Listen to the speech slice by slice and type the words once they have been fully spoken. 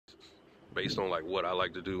based on like what I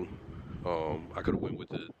like to do, I could have went with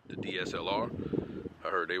the DSLR. I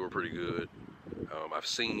heard they were pretty good. I've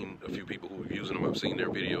seen a few people who are using them. I've seen their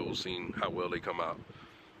videos, seen how well they come out.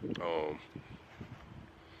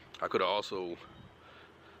 I could have also,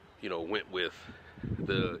 you know, went with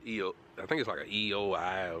the EO, I think it's like an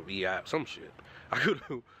EOI or VI, some shit. I could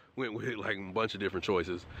have went with like a bunch of different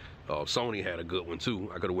choices. Sony had a good one too.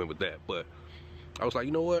 I could have went with that, but I was like,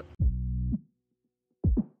 you know what?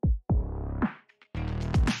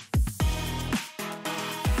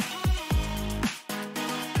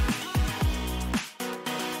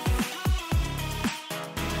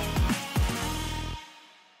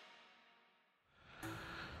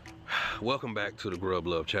 Welcome back to the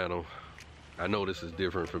Grublove channel. I know this is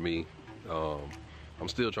different for me. I'm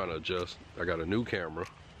still trying to adjust. I got a new camera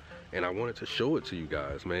and I wanted to show it to you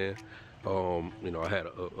guys, man. You know, I had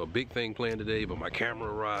a big thing planned today, but my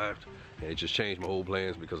camera arrived and it just changed my whole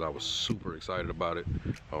plans because I was super excited about it.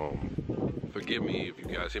 Forgive me if you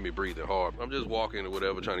guys hear me breathing hard. I'm just walking or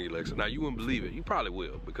whatever, trying to get Alexa. Now, you wouldn't believe it. You probably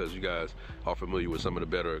will because you guys are familiar with some of the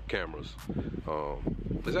better cameras.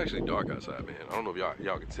 It's actually dark outside, man. I don't know if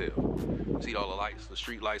y'all can tell. See all the lights, the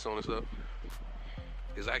street lights on and stuff?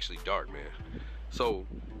 It's actually dark, man. So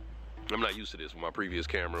I'm not used to this with my previous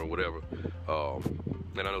camera or whatever.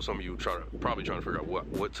 And I know some of you probably trying to figure out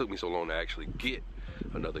what took me so long to actually get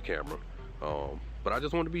another camera. But I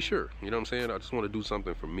just wanted to be sure, you know what I'm saying? I just want to do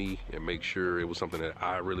something for me and make sure it was something that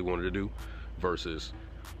I really wanted to do versus,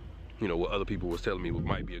 you know, what other people was telling me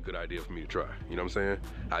might be a good idea for me to try. You know what I'm saying?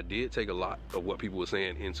 I did take a lot of what people were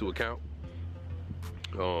saying into account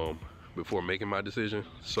before making my decision.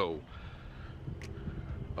 So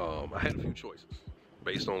I had a few choices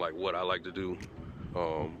based on like what I like to do.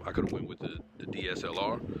 I could have went with the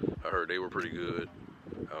DSLR. I heard they were pretty good.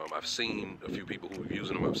 I've seen a few people who are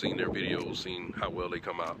using them. I've seen their videos, seen how well they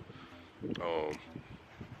come out.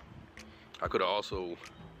 I could have also,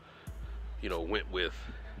 you know, went with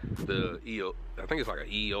the EO, I think it's like an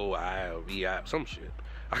EOI or VI, some shit.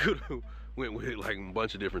 I could have went with like a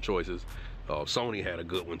bunch of different choices. Sony had a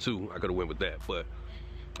good one too. I could have went with that, but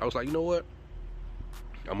I was like, you know what?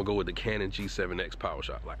 I'm gonna go with the Canon G7X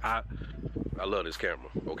PowerShot. Like I love this camera,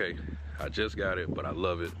 okay? I just got it, but I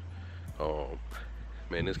love it.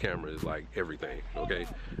 Man, this camera is like everything, okay?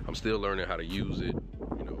 I'm still learning how to use it,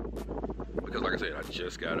 you know, because like I said, I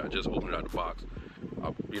just got it. I just opened it out of the box,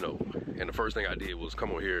 you know, and the first thing I did was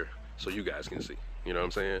come on here so you guys can see, you know what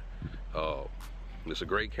I'm saying? It's a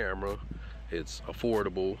great camera. It's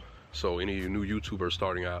affordable. So any of you new YouTubers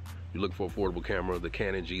starting out, you're looking for an affordable camera, the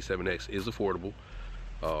Canon G7X is affordable.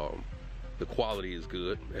 The quality is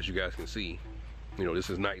good, as you guys can see. You know, this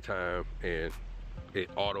is nighttime and it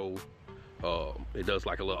does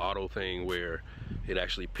like a little auto thing where it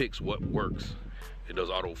actually picks what works. It does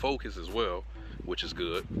autofocus as well, which is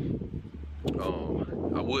good.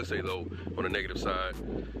 I would say though, on the negative side,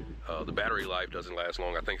 the battery life doesn't last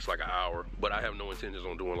long. I think it's like an hour, but I have no intentions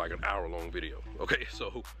on doing like an hour-long video, okay?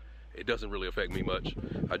 So it doesn't really affect me much.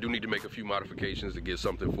 I do need to make a few modifications to get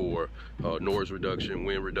something for noise reduction,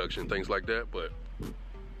 wind reduction, things like that, but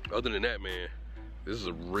other than that, man, this is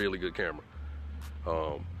a really good camera.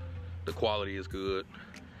 The quality is good.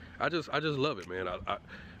 I just love it, man.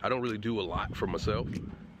 I don't really do a lot for myself,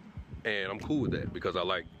 and I'm cool with that because I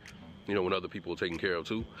like, you know, when other people are taken care of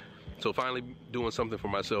too. So finally doing something for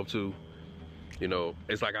myself too, you know,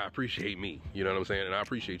 it's like I appreciate me, you know what I'm saying? And I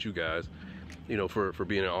appreciate you guys, you know, for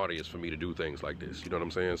being an audience for me to do things like this, you know what I'm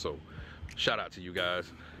saying? So shout out to you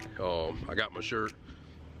guys. I got my shirt.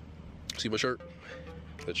 See my shirt?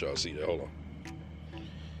 Let y'all see that, hold on.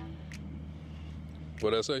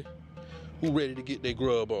 What'd I say? Who ready to get their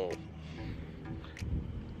grub on?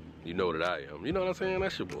 You know that I am. You know what I'm saying?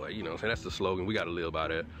 That's your boy. You know what I'm saying? That's the slogan. We got to live by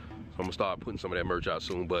that. So I'm going to start putting some of that merch out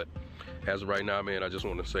soon. But as of right now, man, I just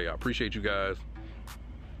want to say I appreciate you guys.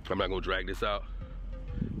 I'm not going to drag this out.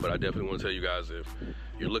 But I definitely want to tell you guys, if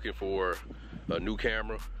you're looking for a new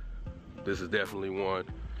camera, this is definitely one.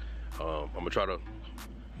 I'm going to try to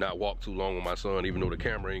not walk too long with my son. Even though the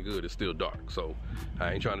camera ain't good, it's still dark. So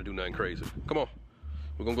I ain't trying to do nothing crazy. Come on.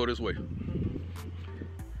 We're gonna go this way.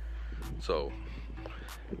 So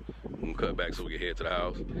I'm gonna cut back so we can head to the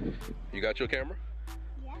house. You got your camera?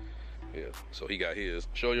 Yeah. Yeah, so he got his.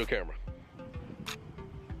 Show your camera.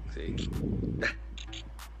 See?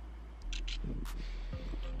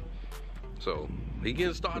 So he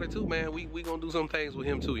getting started too, man. We gonna do some things with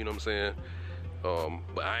him too, you know what I'm saying?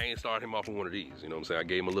 But I ain't starting him off with one of these, you know what I'm saying? I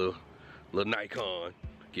gave him a little Nikon,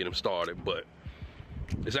 get him started, but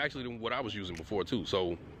it's actually what I was using before too,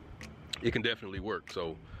 so it can definitely work.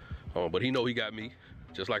 So but he know he got me,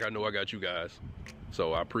 just like I know I got you guys.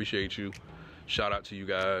 So I appreciate you. Shout out to you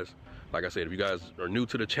guys. Like I said, if you guys are new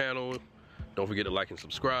to the channel, don't forget to like and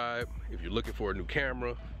subscribe. If you're looking for a new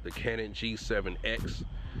camera, the Canon G7X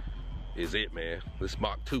is it, man. This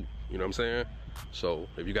Mach 2, you know what I'm saying? So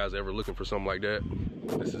if you guys are ever looking for something like that,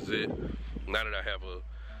 this is it. Now that I have a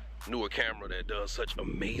newer camera that does such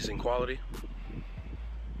amazing quality,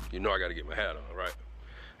 you know I gotta get my hat on, right?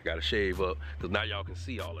 I gotta shave up, because now y'all can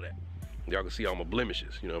see all of that. Y'all can see all my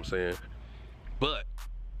blemishes, you know what I'm saying? But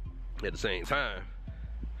at the same time,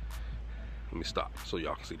 let me stop so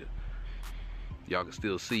y'all can see that. Y'all can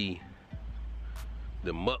still see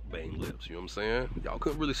the mukbang lips, you know what I'm saying? Y'all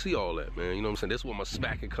couldn't really see all that, man, you know what I'm saying? That's where my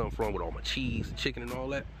smack can come from with all my cheese, chicken, and all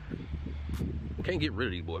that. Can't get rid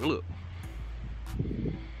of these boys. Look,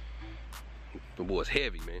 the boy's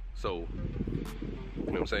heavy, man. So, you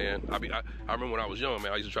know what I'm saying? I remember when I was young,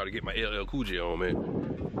 man, I used to try to get my LL Cool J on, man.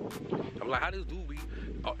 I'm like, how this dude be,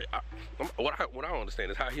 what I don't understand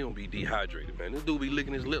is how he don't be dehydrated, man. This dude be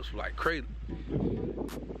licking his lips like crazy.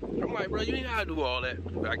 I'm like, bro, you ain't gotta do all that.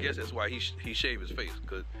 I guess that's why he shaved his face,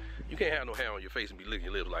 because you can't have no hair on your face and be licking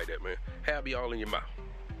your lips like that, man. Hair be all in your mouth.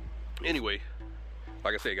 Anyway,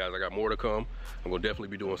 like I said, guys, I got more to come. I'm gonna definitely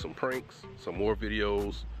be doing some pranks, some more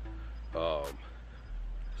videos,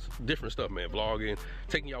 different stuff, man. Vlogging,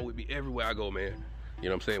 taking y'all with me everywhere I go, man. You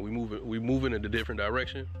know what I'm saying? We moving in a different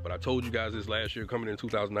direction. But I told you guys this last year, coming in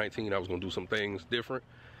 2019, I was gonna do some things different.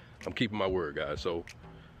 I'm keeping my word, guys. So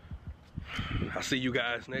I'll see you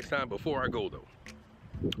guys next time. Before I go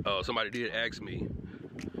though, somebody did ask me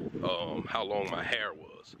how long my hair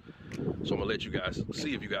was. So I'm gonna let you guys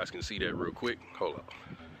see if you guys can see that real quick. Hold up.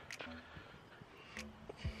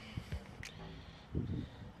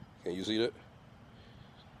 Can you see that?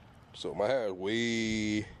 So my hair is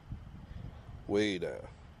way down.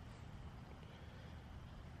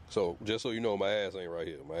 So just so you know, my ass ain't right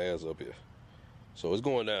here. My ass up here. So it's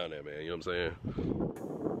going down there, man. You know what I'm saying?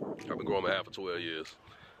 I've been growing my hair for 12 years.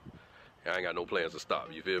 I ain't got no plans to stop,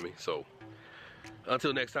 you feel me? So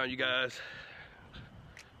until next time, you guys,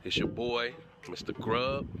 it's your boy, Mr.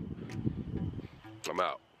 Grub. I'm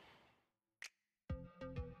out.